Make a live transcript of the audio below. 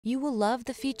You will love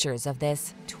the features of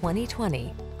this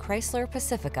 2020 Chrysler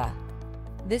Pacifica.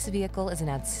 This vehicle is an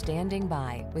outstanding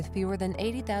buy with fewer than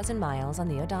 80,000 miles on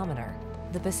the odometer.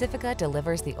 The Pacifica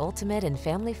delivers the ultimate in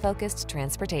family-focused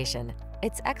transportation.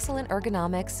 Its excellent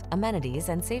ergonomics, amenities,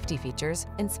 and safety features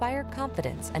inspire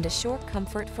confidence and assure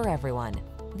comfort for everyone.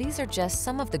 These are just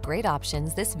some of the great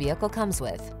options this vehicle comes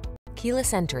with: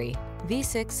 keyless entry,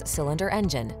 V6 cylinder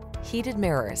engine, heated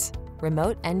mirrors,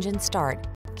 remote engine start,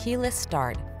 keyless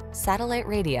start, satellite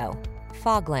radio,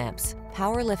 fog lamps,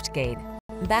 power liftgate,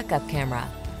 backup camera,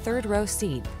 third row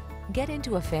seat. Get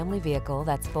into a family vehicle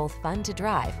that's both fun to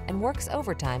drive and works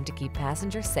overtime to keep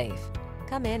passengers safe.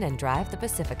 Come in and drive the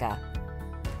Pacifica.